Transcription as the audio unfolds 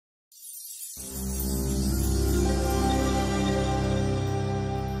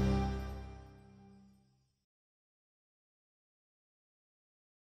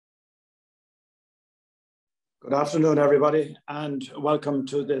Good afternoon, everybody, and welcome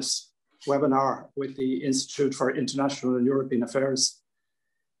to this webinar with the Institute for International and European Affairs.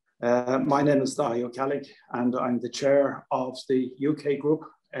 My name is Dahi O'Callig, and I'm the chair of the UK group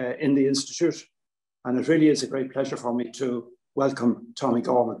in the Institute. And it really is a great pleasure for me to welcome Tommie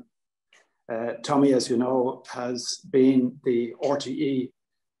Gorman. Tommie, as you know, has been the RTE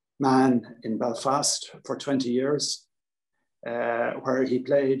man in Belfast for 20 years, where he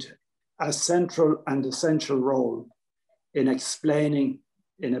played a central and essential role in explaining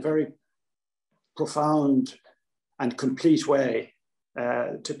in a very profound and complete way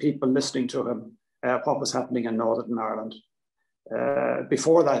to people listening to him what was happening in Northern Ireland.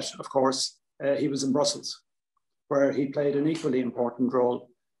 Before that, of course, he was in Brussels, where he played an equally important role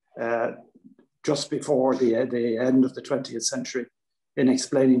just before the end of the 20th century in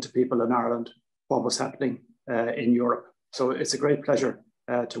explaining to people in Ireland what was happening in Europe. So it's a great pleasure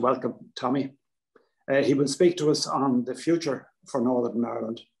to welcome Tommie. He will speak to us on the future for Northern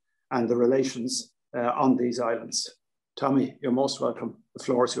Ireland and the relations on these islands. Tommie, you're most welcome. The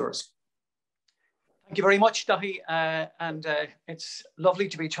floor is yours. Thank you very much, Dahi. It's lovely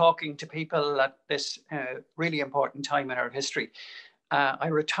to be talking to people at this really important time in our history. I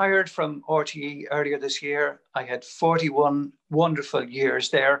retired from RTE earlier this year. I had 41 wonderful years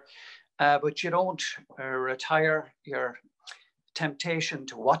there, but you don't retire. Your temptation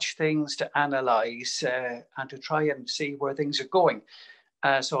to watch things, to analyse, and to try and see where things are going.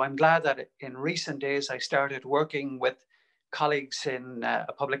 So I'm glad that in recent days I started working with colleagues in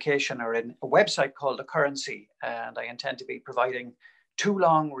a publication or in a website called The Currency, and I intend to be providing 2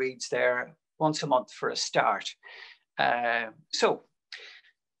 long reads there once a month for a start. So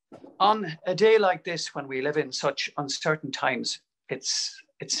on a day like this, when we live in such uncertain times, it's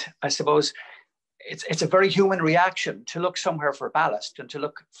I suppose, it's a very human reaction to look somewhere for ballast and to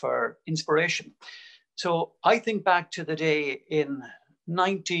look for inspiration. So I think back to the day in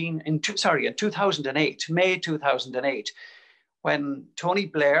 2008, May 2008, when Tony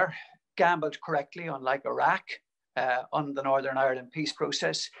Blair gambled correctly, unlike Iraq, on the Northern Ireland peace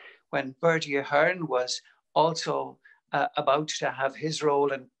process, when Bertie Ahern was also about to have his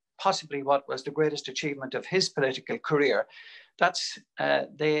role in possibly what was the greatest achievement of his political career. That's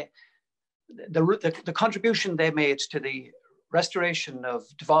the contribution they made to the restoration of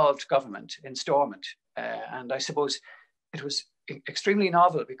devolved government in Stormont. And I suppose it was extremely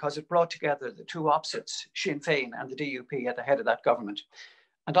novel because it brought together the 2 opposites, Sinn Féin and the DUP, at the head of that government.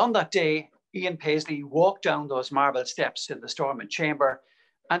 And on that day, Ian Paisley walked down those marble steps in the Stormont chamber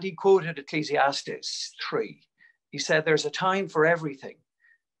and he quoted Ecclesiastes 3. He said, "There's a time for everything,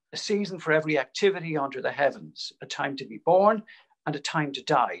 a season for every activity under the heavens, a time to be born and a time to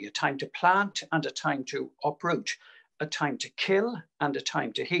die, a time to plant and a time to uproot, a time to kill and a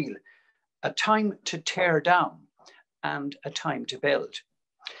time to heal, a time to tear down and a time to build."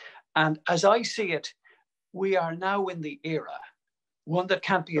 And as I see it, we are now in the era, one that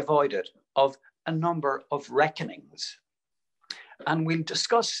can't be avoided, of a number of reckonings. And we'll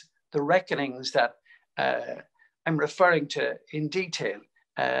discuss the reckonings that I'm referring to in detail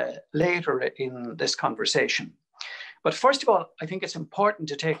later in this conversation. But first of all, I think it's important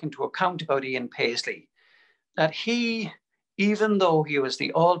to take into account about Ian Paisley that he, even though he was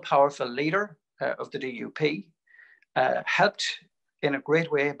the all-powerful leader of the DUP, helped in a great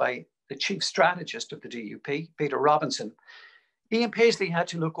way by the chief strategist of the DUP, Peter Robinson, Ian Paisley had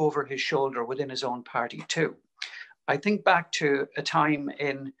to look over his shoulder within his own party too. I think back to a time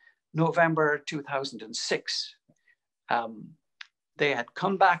in November 2006. They had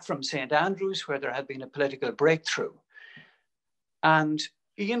come back from St. Andrews, where there had been a political breakthrough. And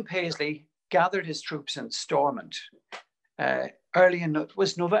Ian Paisley gathered his troops in Stormont late in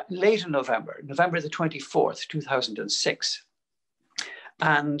November, November the 24th, 2006.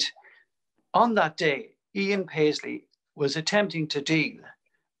 And on that day, Ian Paisley was attempting to deal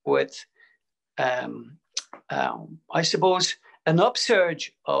with, I suppose, an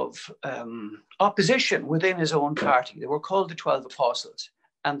upsurge of opposition within his own party. They were called the 12 Apostles,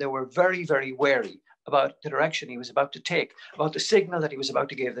 and they were very, very wary about the direction he was about to take, about the signal that he was about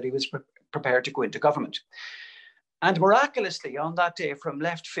to give that he was prepared to go into government. And miraculously, on that day, from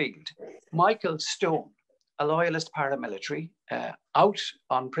left field, Michael Stone, a loyalist paramilitary, out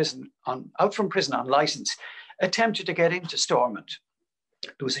from prison on licence, attempted to get into Stormont.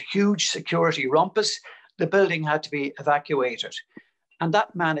 There was a huge security rumpus. The building had to be evacuated. And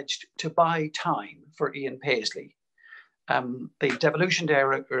that managed to buy time for Ian Paisley. The devolution day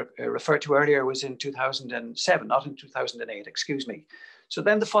referred to earlier was in 2007, not in 2008, excuse me. So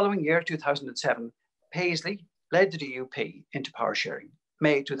then the following year, 2007, Paisley led the DUP into power sharing,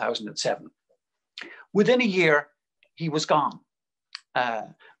 May 2007. Within a year, he was gone,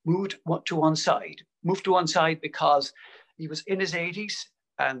 moved to one side because he was in his 80s,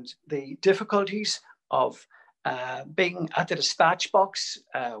 and the difficulties of being at the dispatch box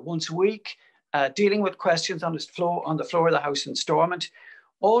once a week, dealing with questions on the floor of the House in Stormont.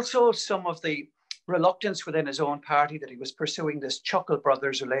 Also, some of the reluctance within his own party that he was pursuing this Chuckle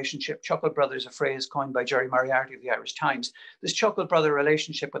Brothers relationship. Chuckle Brothers, a phrase coined by Jerry Moriarty of the Irish Times. This Chuckle Brother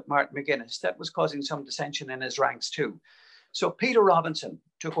relationship with Martin McGuinness, that was causing some dissension in his ranks too. So Peter Robinson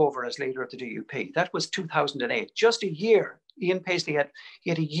took over as leader of the DUP. That was 2008, just a year. Ian Paisley had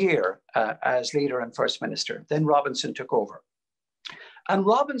a year as leader and first minister. Then Robinson took over. And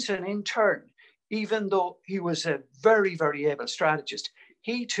Robinson, in turn, even though he was a very, very able strategist,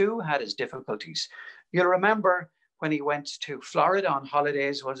 he too had his difficulties. You'll remember when he went to Florida on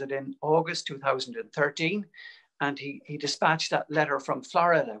holidays, was it in August 2013? And he dispatched that letter from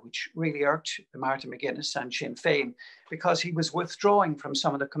Florida, which really irked Martin McGuinness and Sinn Féin, because he was withdrawing from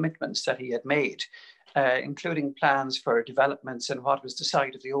some of the commitments that he had made, including plans for developments in what was the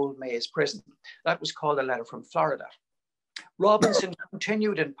site of the old Maze prison. That was called a letter from Florida. Robinson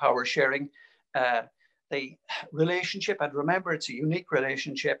continued in power sharing. The relationship, and remember, it's a unique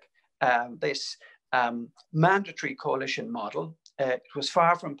relationship, this mandatory coalition model, it was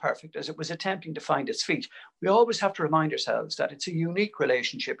far from perfect as it was attempting to find its feet. We always have to remind ourselves that it's a unique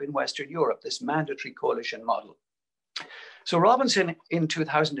relationship in Western Europe, this mandatory coalition model. So Robinson in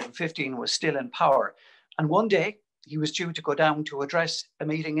 2015 was still in power. And one day he was due to go down to address a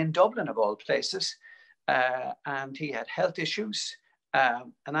meeting in Dublin, of all places. And he had health issues.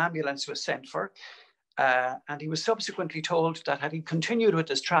 An ambulance was sent for. And he was subsequently told that had he continued with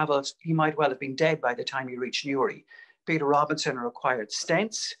his travels, he might well have been dead by the time he reached Newry. Peter Robinson required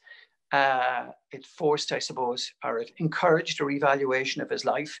stents. It forced, I suppose, or it encouraged a revaluation of his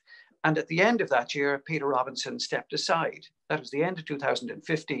life. And at the end of that year, Peter Robinson stepped aside. That was the end of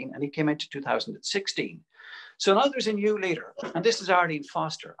 2015, and he came into 2016. So now there's a new leader, and this is Arlene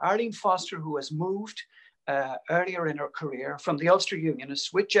Foster. Arlene Foster, who has moved earlier in her career from the Ulster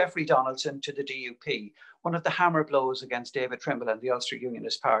Unionists with Jeffrey Donaldson to the DUP, one of the hammer blows against David Trimble and the Ulster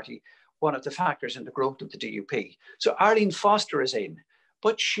Unionist Party, one of the factors in the growth of the DUP. So Arlene Foster is in,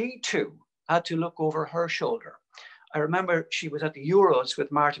 but she too had to look over her shoulder. I remember she was at the Euros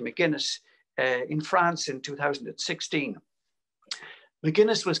with Martin McGuinness in France in 2016.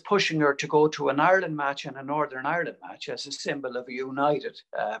 McGuinness was pushing her to go to an Ireland match and a Northern Ireland match as a symbol of a united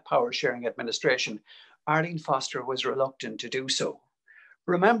power-sharing administration. Arlene Foster was reluctant to do so.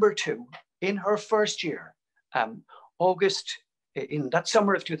 Remember too, in her first year, in that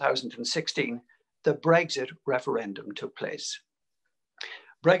summer of 2016, the Brexit referendum took place.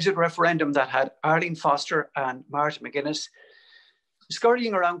 Brexit referendum that had Arlene Foster and Martin McGuinness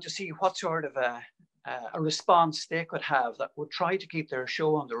scurrying around to see what sort of a response they could have that would try to keep their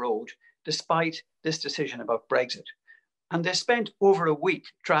show on the road despite this decision about Brexit. And they spent over a week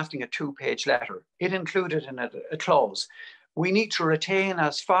drafting a 2-page letter. It included in it a clause: we need to retain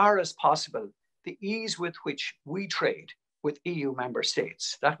as far as possible the ease with which we trade with EU member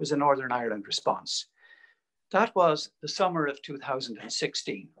states. That was a Northern Ireland response. That was the summer of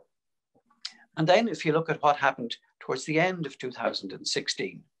 2016. And then if you look at what happened towards the end of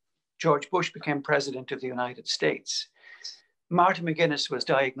 2016, George Bush became president of the United States. Martin McGuinness was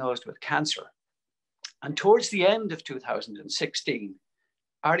diagnosed with cancer. And towards the end of 2016,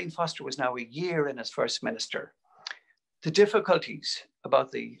 Arlene Foster was now a year in as first minister. The difficulties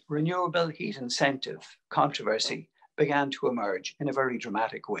about the renewable heat incentive controversy began to emerge in a very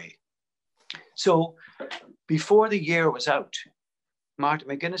dramatic way. So before the year was out, Martin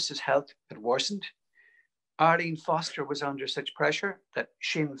McGuinness's health had worsened. Arlene Foster was under such pressure that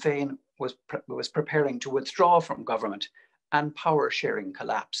Sinn Féin was preparing to withdraw from government, and power sharing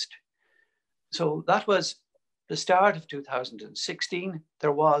collapsed. So that was the start of 2016.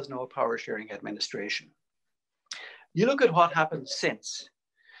 There was no power sharing administration. You look at what happened since.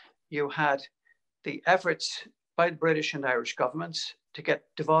 You had the efforts by the British and Irish governments to get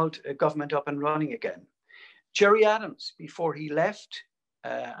devolved government up and running again. Gerry Adams, before he left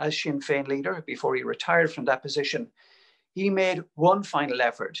as Sinn Féin leader, before he retired from that position, he made one final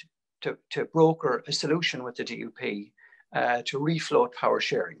effort to broker a solution with the DUP to refloat power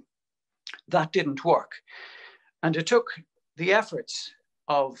sharing. That didn't work. And it took the efforts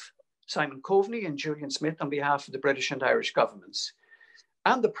of Simon Coveney and Julian Smith on behalf of the British and Irish governments,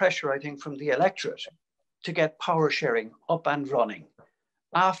 and the pressure, I think, from the electorate to get power sharing up and running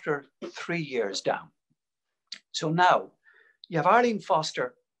after 3 years down. So now you have Arlene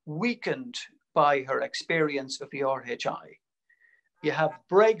Foster weakened by her experience of the RHI. You have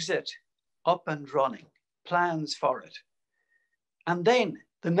Brexit up and running, plans for it. And then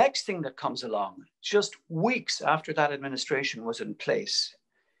the next thing that comes along, just weeks after that administration was in place,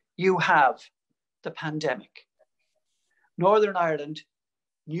 you have the pandemic. Northern Ireland,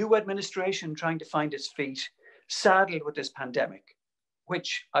 new administration trying to find its feet, saddled with this pandemic,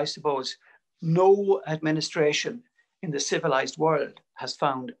 which I suppose no administration in the civilized world has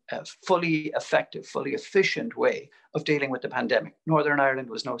found a fully effective, fully efficient way of dealing with the pandemic. Northern Ireland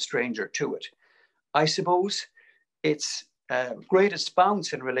was no stranger to it. I suppose its greatest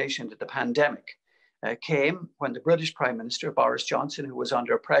bounce in relation to the pandemic came when the British Prime Minister, Boris Johnson, who was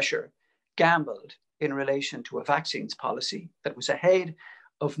under pressure, gambled in relation to a vaccines policy that was ahead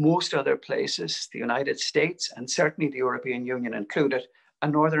of most other places, the United States, and certainly the European Union included,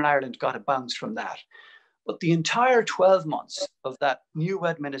 and Northern Ireland got a bounce from that. But the entire 12 months of that new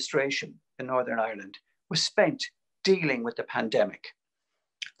administration in Northern Ireland was spent dealing with the pandemic.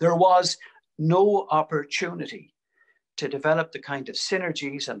 There was no opportunity to develop the kind of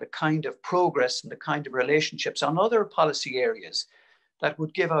synergies and the kind of progress and the kind of relationships on other policy areas that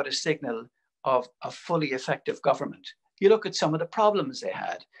would give out a signal of a fully effective government. You look at some of the problems they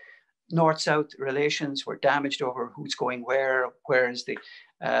had. North-South relations were damaged over who's going where is the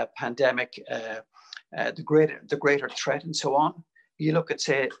pandemic, the greater threat, and so on. You look at,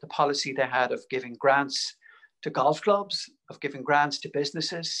 say, the policy they had of giving grants to golf clubs, of giving grants to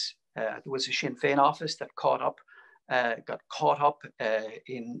businesses. There was a Sinn Féin office that got caught up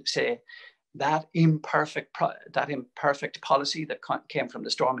in, say, that imperfect policy that came from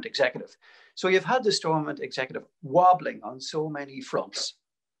the Stormont executive. So you've had the Stormont executive wobbling on so many fronts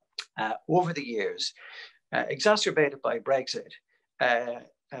over the years, exacerbated by Brexit,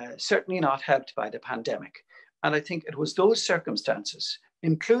 certainly not helped by the pandemic. And I think it was those circumstances,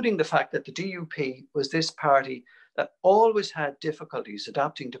 including the fact that the DUP was this party that always had difficulties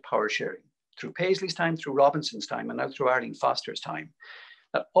adapting to power sharing through Paisley's time, through Robinson's time, and now through Arlene Foster's time,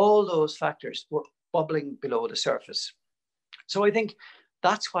 that all those factors were bubbling below the surface. So I think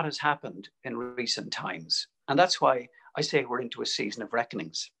that's what has happened in recent times. And that's why I say we're into a season of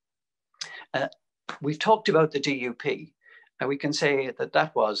reckonings. We've talked about the DUP, and we can say that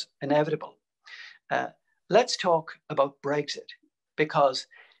that was inevitable. Let's talk about Brexit, because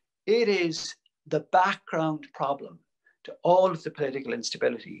it is the background problem to all of the political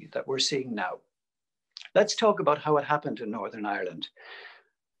instability that we're seeing now. Let's talk about how it happened in Northern Ireland.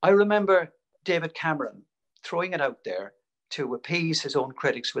 I remember David Cameron throwing it out there to appease his own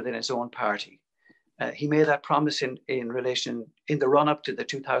critics within his own party. He made that promise in the run-up to the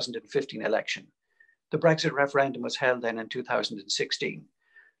 2015 election. The Brexit referendum was held then in 2016.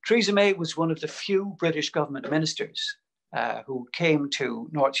 Theresa May was one of the few British government ministers who came to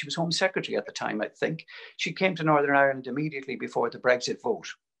North. She was Home Secretary at the time, I think. She came to Northern Ireland immediately before the Brexit vote.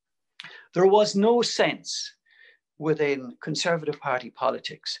 There was no sense within Conservative Party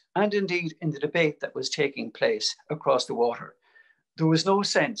politics, and indeed in the debate that was taking place across the water, there was no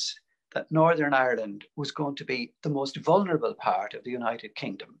sense that Northern Ireland was going to be the most vulnerable part of the United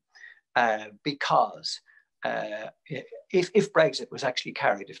Kingdom because if Brexit was actually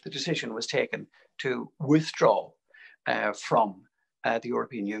carried, if the decision was taken to withdraw from the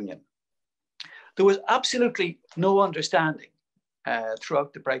European Union. There was absolutely no understanding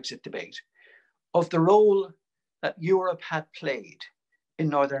throughout the Brexit debate of the role that Europe had played in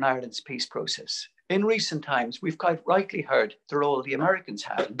Northern Ireland's peace process. In recent times, we've quite rightly heard the role the Americans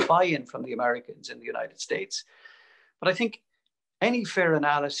had and the buy-in from the Americans in the United States. But I think any fair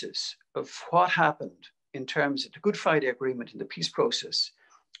analysis of what happened in terms of the Good Friday Agreement and the peace process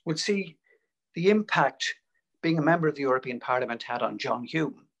would see the impact being a member of the European Parliament had on John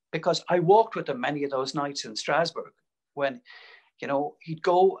Hume. Because I walked with him many of those nights in Strasbourg when, you know, he'd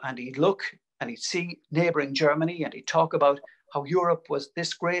go and he'd look and he'd see neighbouring Germany and he'd talk about how Europe was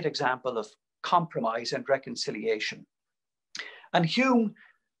this great example of compromise and reconciliation. And Hume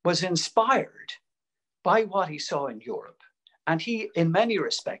was inspired by what he saw in Europe. And he, in many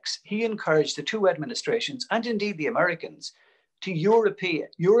respects, he encouraged the two administrations and indeed the Americans to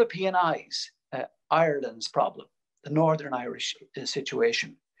Europeanize Ireland's problem, the Northern Irish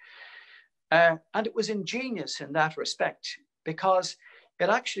situation. And it was ingenious in that respect because it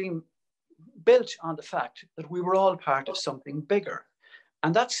actually built on the fact that we were all part of something bigger.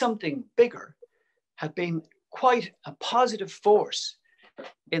 And that something bigger had been quite a positive force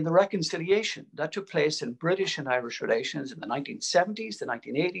in the reconciliation that took place in British and Irish relations in the 1970s, the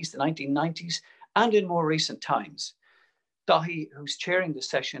 1980s, the 1990s, and in more recent times. Dahi, who's chairing the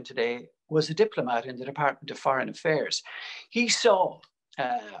session today, was a diplomat in the Department of Foreign Affairs. He saw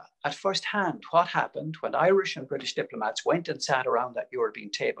at first hand what happened when Irish and British diplomats went and sat around that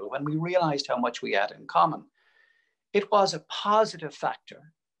European table, when we realized how much we had in common. It was a positive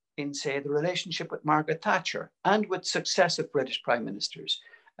factor in, say, the relationship with Margaret Thatcher and with successive British prime ministers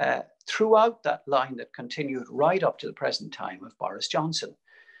throughout that line that continued right up to the present time of Boris Johnson.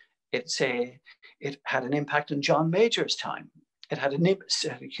 It had an impact on John Major's time. It had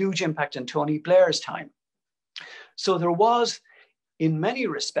a huge impact on Tony Blair's time. So there was, in many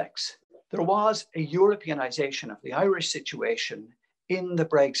respects, there was a Europeanization of the Irish situation in the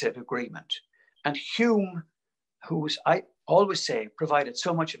Brexit agreement. And Hume, who I always say provided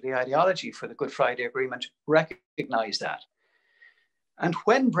so much of the ideology for the Good Friday Agreement, recognized that. And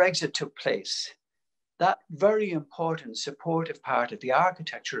when Brexit took place, that very important supportive part of the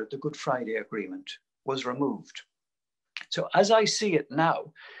architecture of the Good Friday Agreement was removed. So as I see it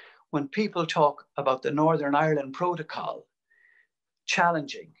now, when people talk about the Northern Ireland Protocol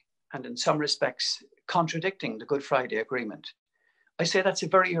challenging and in some respects contradicting the Good Friday Agreement, I say that's a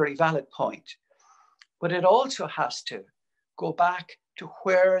very, very valid point. But it also has to go back to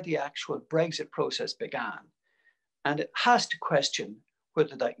where the actual Brexit process began. And it has to question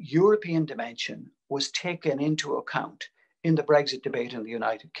whether that European dimension was taken into account in the Brexit debate in the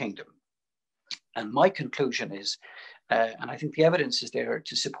United Kingdom. And my conclusion is, and I think the evidence is there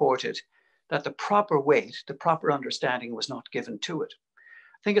to support it, that the proper weight, the proper understanding was not given to it.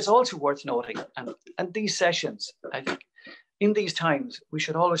 I think it's also worth noting, and these sessions, I think in these times, we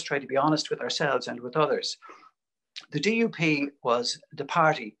should always try to be honest with ourselves and with others. The DUP was the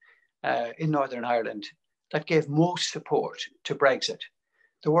party in Northern Ireland that gave most support to Brexit.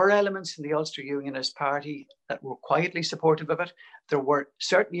 There were elements in the Ulster Unionist Party that were quietly supportive of it. There were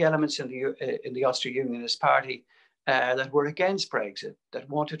certainly elements in the Ulster Unionist Party that were against Brexit, that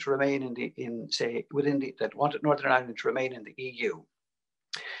wanted to remain that wanted Northern Ireland to remain in the EU.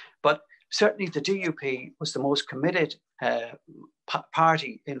 But certainly the DUP was the most committed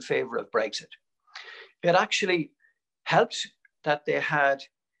party in favour of Brexit. It actually helped that they had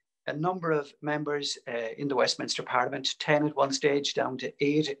a number of members in the Westminster Parliament, 10 at one stage, down to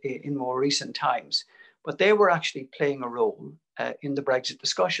 8 in more recent times. But they were actually playing a role in the Brexit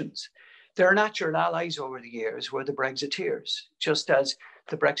discussions. Their natural allies over the years were the Brexiteers, just as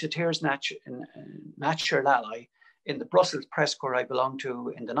the Brexiteers' natural ally in the Brussels press corps I belonged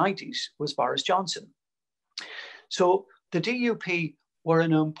to in the 90s was Boris Johnson. So the DUP were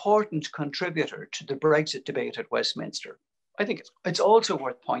an important contributor to the Brexit debate at Westminster. I think it's also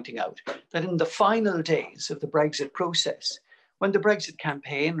worth pointing out that in the final days of the Brexit process, when the Brexit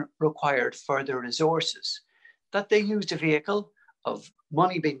campaign required further resources, that they used a vehicle of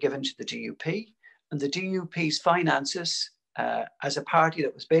money being given to the DUP, and the DUP's finances, as a party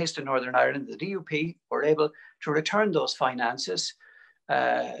that was based in Northern Ireland, the DUP were able to return those finances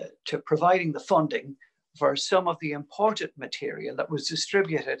to providing the funding for some of the important material that was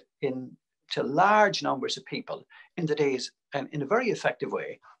distributed to large numbers of people in the days, and in a very effective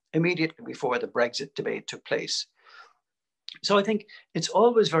way, immediately before the Brexit debate took place. So I think it's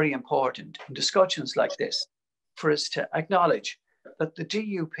always very important in discussions like this for us to acknowledge that the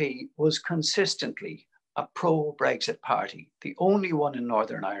DUP was consistently a pro-Brexit party, the only one in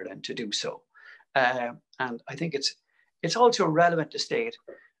Northern Ireland to do so. And I think it's also relevant to state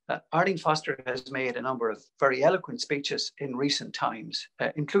that Arlene Foster has made a number of very eloquent speeches in recent times,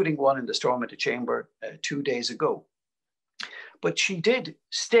 including one in the Stormont Chamber 2 days ago. But she did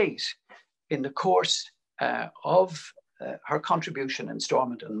state in the course of her contribution in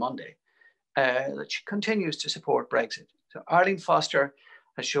Stormont on Monday that she continues to support Brexit. So Arlene Foster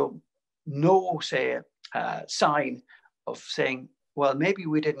has shown no sign of saying, well, maybe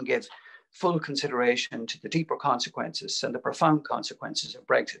we didn't give full consideration to the deeper consequences and the profound consequences of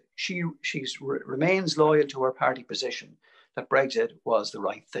Brexit. She remains loyal to her party position that Brexit was the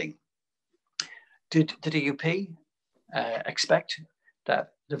right thing. Did the DUP expect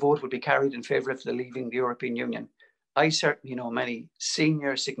that the vote would be carried in favour of the leaving the European Union? I certainly know many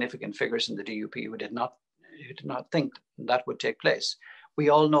senior significant figures in the DUP who did not think that would take place. We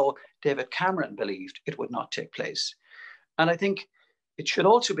all know David Cameron believed it would not take place. And I think it should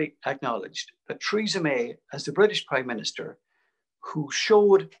also be acknowledged that Theresa May, as the British Prime Minister, who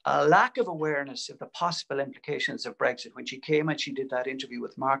showed a lack of awareness of the possible implications of Brexit when she came and she did that interview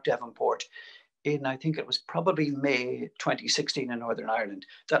with Mark Davenport in, I think it was probably May 2016 in Northern Ireland,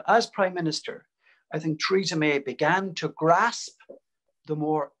 that as Prime Minister, I think Theresa May began to grasp the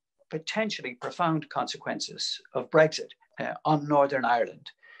more potentially profound consequences of Brexit on Northern Ireland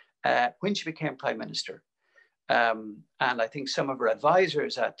when she became Prime Minister. And I think some of her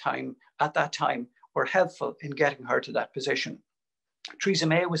advisors at that time were helpful in getting her to that position. Theresa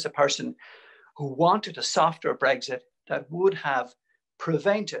May was the person who wanted a softer Brexit that would have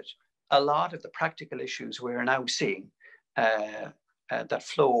prevented a lot of the practical issues we're now seeing that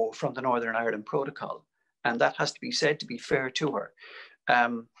flow from the Northern Ireland Protocol. And that has to be said, to be fair to her.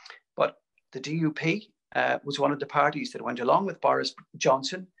 But the DUP was one of the parties that went along with Boris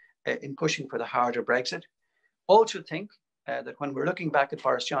Johnson in pushing for the harder Brexit. Also think that when we're looking back at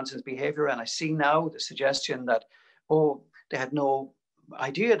Boris Johnson's behaviour, and I see now the suggestion that, oh, they had no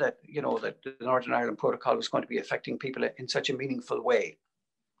idea that, you know, that the Northern Ireland Protocol was going to be affecting people in such a meaningful way.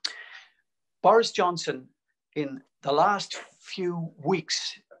 Boris Johnson, in the last few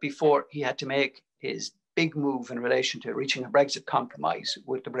weeks before he had to make his big move in relation to reaching a Brexit compromise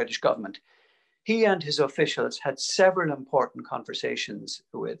with the British government, he and his officials had several important conversations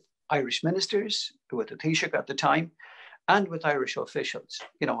with Irish ministers, with the Taoiseach at the time, and with Irish officials.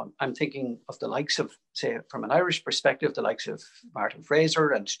 You know, I'm thinking of the likes of, say, from an Irish perspective, the likes of Martin Fraser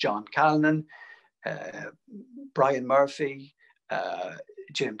and John Callan, Brian Murphy,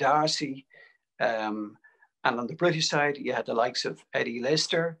 Jim Darcy. And on the British side, you had the likes of Eddie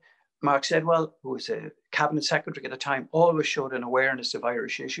Lister. Mark Sedwell, who was a cabinet secretary at the time, always showed an awareness of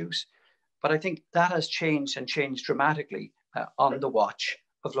Irish issues. But I think that has changed, and changed dramatically on the watch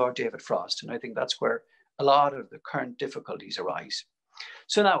of Lord David Frost. And I think that's where a lot of the current difficulties arise.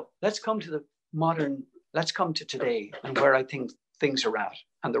 So now let's come to today, and where I think things are at,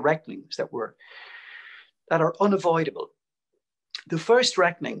 and the reckonings that are unavoidable. The first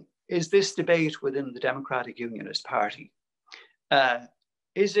reckoning is this debate within the Democratic Unionist Party.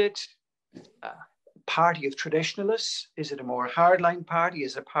 Is it a party of traditionalists? Is it a more hardline party?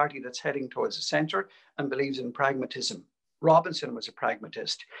 Is it a party that's heading towards the centre and believes in pragmatism? Robinson was a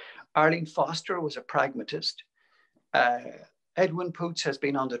pragmatist. Arlene Foster was a pragmatist. Edwin Poots has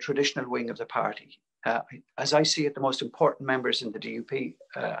been on the traditional wing of the party. As I see it, the most important members in the DUP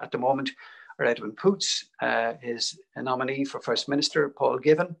at the moment are Edwin Poots, his nominee for First Minister, Paul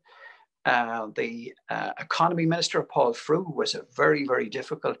Givan. The economy minister, Paul Frew, was a very, very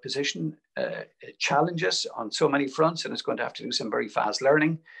difficult position. It challenges on so many fronts, and is going to have to do some very fast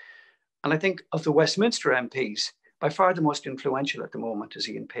learning. And I think of the Westminster MPs, by far the most influential at the moment is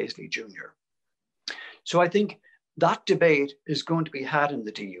Ian Paisley Jr. So I think that debate is going to be had in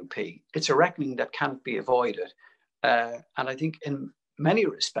the DUP. It's a reckoning that can't be avoided. And I think in many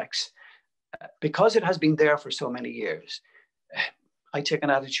respects, because it has been there for so many years, I take an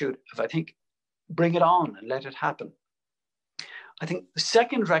attitude of, I think, bring it on and let it happen. I think the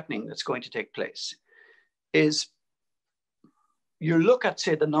second reckoning that's going to take place is you look at,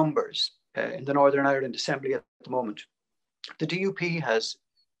 say, the numbers in the Northern Ireland Assembly at the moment. The DUP has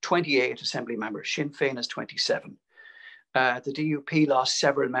 28 Assembly members. Sinn Féin has 27. The DUP lost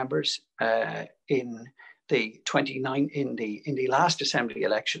several members in the last Assembly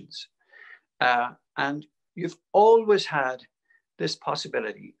elections. And you've always had this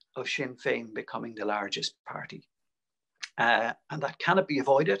possibility of Sinn Féin becoming the largest party. And that cannot be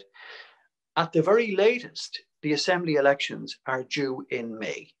avoided. At the very latest, the Assembly elections are due in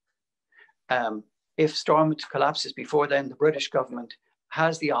May. If Stormont collapses before then, the British government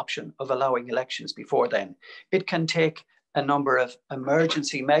has the option of allowing elections before then. It can take a number of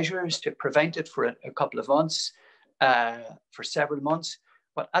emergency measures to prevent it for a couple of months, for several months.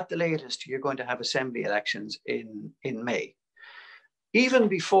 But at the latest, you're going to have Assembly elections in May. Even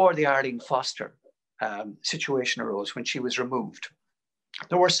before the Arlene Foster situation arose, when she was removed,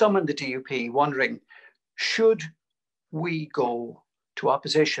 there were some in the DUP wondering, should we go to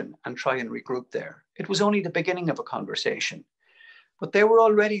opposition and try and regroup there? It was only the beginning of a conversation. But they were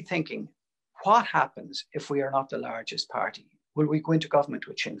already thinking, what happens if we are not the largest party? Will we go into government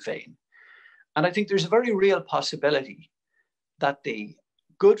with Sinn Féin? And I think there's a very real possibility that the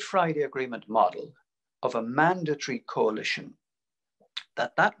Good Friday Agreement model of a mandatory coalition,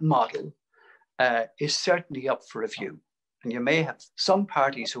 that model is certainly up for review. And you may have some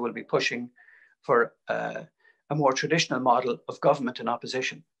parties who will be pushing for a more traditional model of government and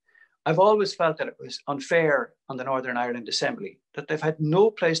opposition. I've always felt that it was unfair on the Northern Ireland Assembly that they've had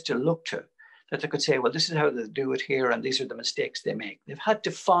no place to look to, that they could say, well, this is how they do it here, and these are the mistakes they make. They've had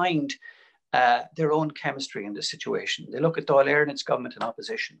to find their own chemistry in this situation. They look at Dáil Éireann's government and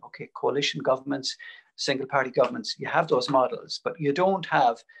opposition. Okay, coalition governments, single party governments, you have those models, but you don't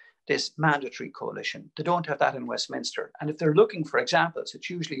have this mandatory coalition. They don't have that in Westminster. And if they're looking for examples, it's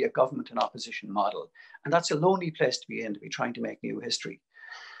usually a government and opposition model. And that's a lonely place to be in, to be trying to make new history.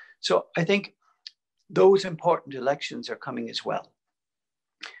 So I think those important elections are coming as well.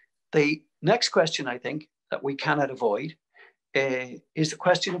 The next question, I think, that we cannot avoid is the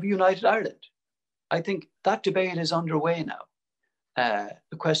question of United Ireland. I think that debate is underway now.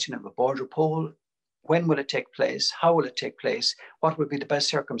 the question of a border poll. When will it take place? How will it take place? What would be the best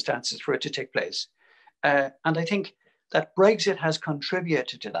circumstances for it to take place? And I think that Brexit has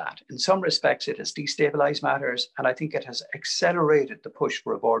contributed to that. In some respects, it has destabilized matters, and I think it has accelerated the push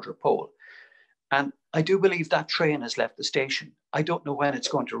for a border poll. And I do believe that train has left the station. I don't know when it's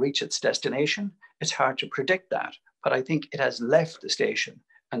going to reach its destination. It's hard to predict that, but I think it has left the station,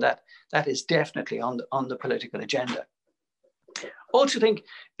 and that is definitely on the political agenda. Also think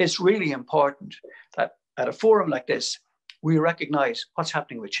it's really important that at a forum like this, we recognize what's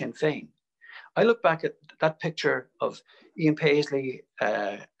happening with Sinn Féin. I look back at that picture of Ian Paisley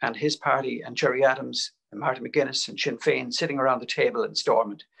and his party and Gerry Adams and Martin McGuinness and Sinn Féin sitting around the table in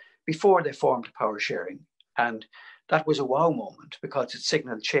Stormont before they formed power sharing. And that was a wow moment because it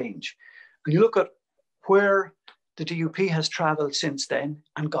signaled change. And you look at where the DUP has travelled since then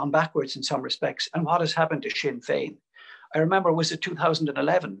and gone backwards in some respects, and what has happened to Sinn Féin. I remember, was it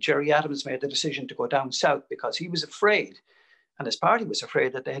 2011, Gerry Adams made the decision to go down south because he was afraid, and his party was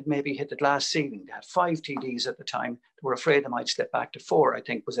afraid, that they had maybe hit the glass ceiling. They had 5 TDs at the time. They were afraid they might slip back to 4. I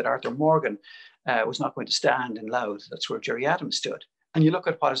think, was it Arthur Morgan was not going to stand in Louth. That's where Gerry Adams stood. And you look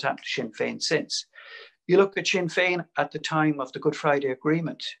at what has happened to Sinn Féin since. You look at Sinn Féin at the time of the Good Friday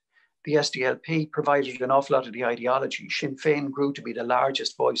Agreement. The SDLP provided an awful lot of the ideology. Sinn Féin grew to be the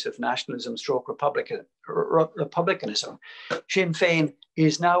largest voice of nationalism stroke republicanism. Sinn Féin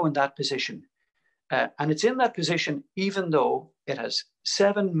is now in that position. And it's in that position even though it has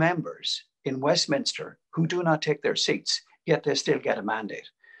 7 members in Westminster who do not take their seats, yet they still get a mandate.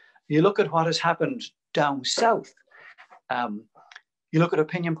 You look at what has happened down south. You look at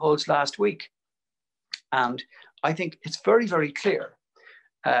opinion polls last week, and I think it's very, very clear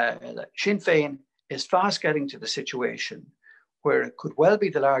that Sinn Féin is fast getting to the situation where it could well be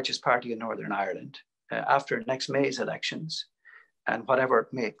the largest party in Northern Ireland after next May's elections and whatever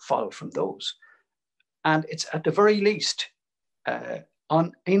may follow from those. And it's at the very least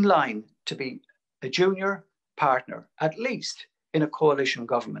in line to be a junior partner, at least in a coalition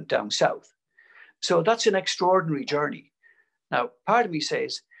government down south. So that's an extraordinary journey. Now, part of me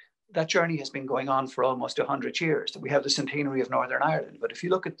says that journey has been going on for almost 100 years, that we have the centenary of Northern Ireland. But if you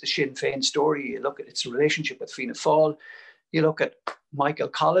look at the Sinn Féin story, you look at its relationship with Fianna Fáil, you look at Michael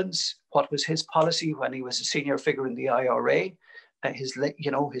Collins, what was his policy when he was a senior figure in the IRA, his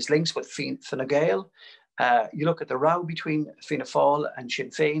links with Fine Gael. You look at the row between Fianna Fáil and Sinn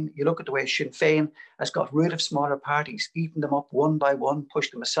Féin. You look at the way Sinn Féin has got rid of smaller parties, eaten them up one by one,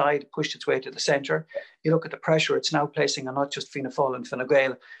 pushed them aside, pushed its way to the centre. You look at the pressure it's now placing on not just Fianna Fáil and Fine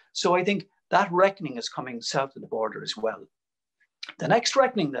Gael. So I think that reckoning is coming south of the border as well. The next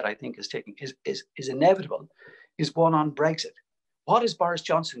reckoning that I think is inevitable is one on Brexit. What is Boris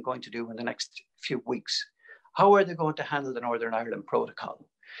Johnson going to do in the next few weeks? How are they going to handle the Northern Ireland Protocol?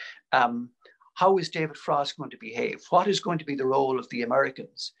 How is David Frost going to behave? What is going to be the role of the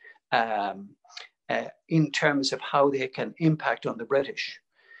Americans in terms of how they can impact on the British?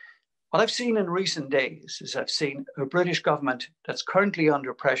 What I've seen in recent days is I've seen a British government that's currently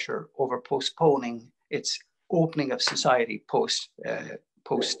under pressure over postponing its opening of society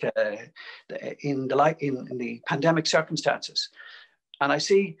in the pandemic circumstances. And I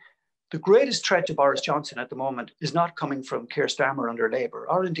see the greatest threat to Boris Johnson at the moment is not coming from Keir Starmer under Labour,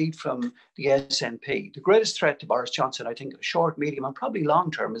 or indeed from the SNP. The greatest threat to Boris Johnson, I think, short, medium, and probably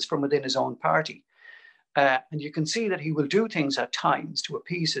long term, is from within his own party. And you can see that he will do things at times to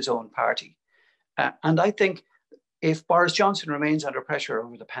appease his own party. And I think if Boris Johnson remains under pressure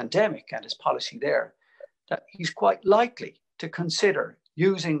over the pandemic and his policy there, that he's quite likely to consider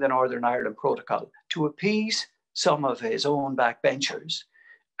using the Northern Ireland Protocol to appease some of his own backbenchers,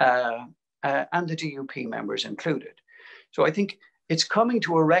 and the DUP members included. So I think it's coming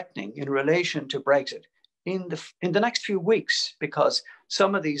to a reckoning in relation to Brexit in the next few weeks, because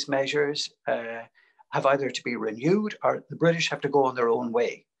some of these measures have either to be renewed or the British have to go on their own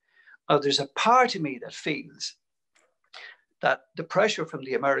way. There's a part of me that feels that the pressure from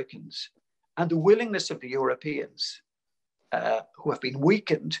the Americans and the willingness of the Europeans, who have been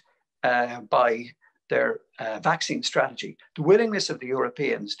weakened by their vaccine strategy, the willingness of the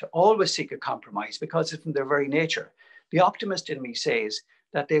Europeans to always seek a compromise because it's in their very nature. The optimist in me says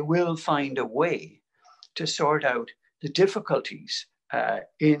that they will find a way to sort out the difficulties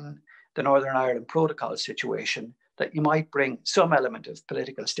in the Northern Ireland Protocol situation, that you might bring some element of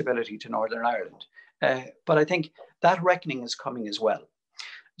political stability to Northern Ireland. But I think that reckoning is coming as well.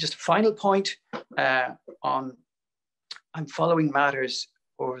 Just a final point I'm following matters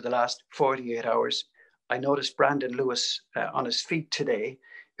over the last 48 hours. I noticed Brandon Lewis on his feet today.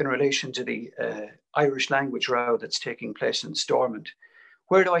 in relation to the Irish language row that's taking place in Stormont.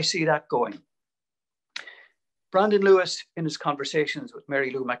 Where do I see that going? Brandon Lewis, in his conversations with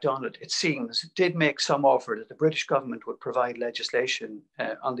Mary Lou MacDonald, it seems, did make some offer that the British government would provide legislation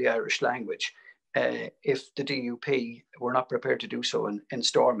on the Irish language if the DUP were not prepared to do so in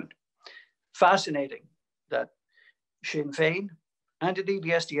Stormont. Fascinating that Sinn Féin and indeed the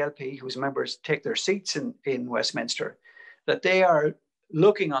SDLP, whose members take their seats in Westminster, that they are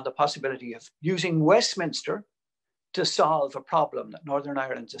looking on the possibility of using Westminster to solve a problem that Northern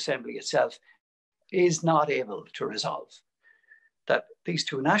Ireland's Assembly itself is not able to resolve. That these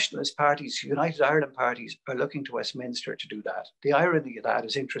two nationalist parties, United Ireland parties, are looking to Westminster to do that. The irony of that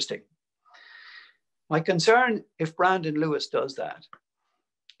is interesting. My concern, if Brandon Lewis does that,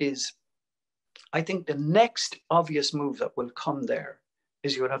 is I think the next obvious move that will come there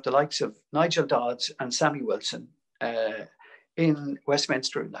is you would have the likes of Nigel Dodds and Sammy Wilson in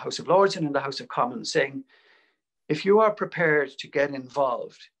Westminster, in the House of Lords and in the House of Commons, saying, if you are prepared to get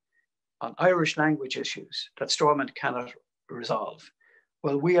involved on Irish language issues that Stormont cannot resolve,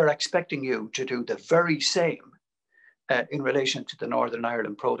 well, we are expecting you to do the very same in relation to the Northern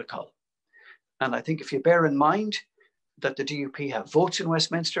Ireland Protocol. And I think if you bear in mind that the DUP have votes in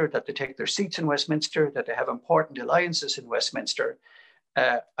Westminster, that they take their seats in Westminster, that they have important alliances in Westminster,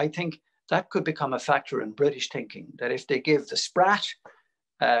 I think that could become a factor in British thinking, that if they give the sprat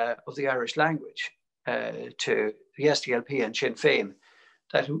of the Irish language to the SDLP and Sinn Féin,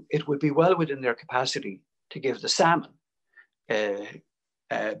 that it would be well within their capacity to give the salmon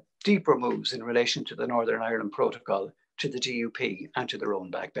deeper moves in relation to the Northern Ireland Protocol, to the DUP and to their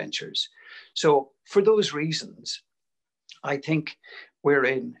own backbenchers. So for those reasons, I think we're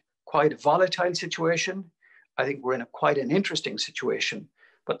in quite a volatile situation. I think we're in quite an interesting situation.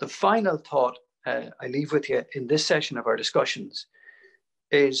 But the final thought I leave with you in this session of our discussions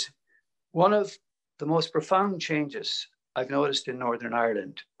is one of the most profound changes I've noticed in Northern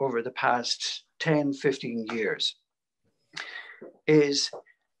Ireland over the past 10, 15 years is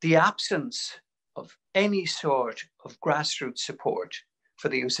the absence of any sort of grassroots support for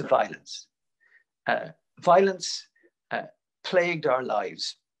the use of violence. Violence plagued our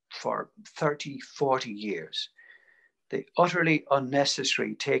lives for 30, 40 years. The utterly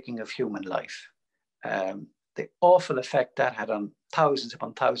unnecessary taking of human life, the awful effect that had on thousands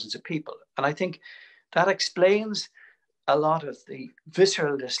upon thousands of people. And I think that explains a lot of the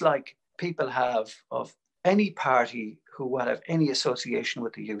visceral dislike people have of any party who would have any association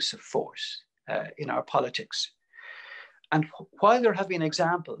with the use of force in our politics. And while there have been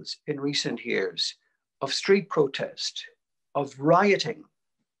examples in recent years of street protest, of rioting,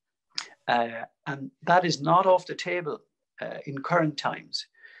 and that is not off the table in current times,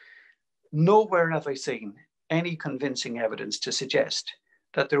 nowhere have I seen any convincing evidence to suggest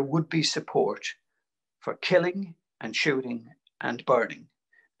that there would be support for killing and shooting and burning,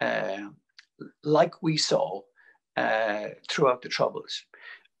 like we saw throughout the Troubles.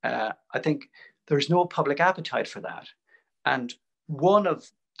 I think there's no public appetite for that. And one of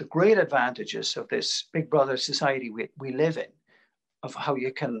the great advantages of this Big Brother society we live in, of how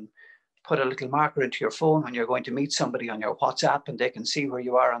you can put a little marker into your phone when you're going to meet somebody on your WhatsApp and they can see where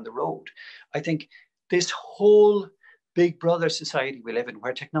you are on the road. I think this whole Big Brother society we live in,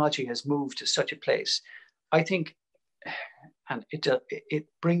 where technology has moved to such a place, I think, and it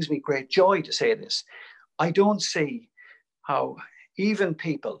brings me great joy to say this, I don't see how even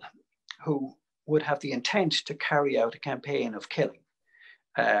people who would have the intent to carry out a campaign of killing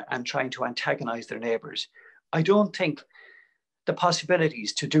and trying to antagonize their neighbors, I don't think the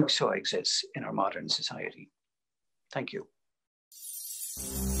possibilities to do so exist in our modern society. Thank you.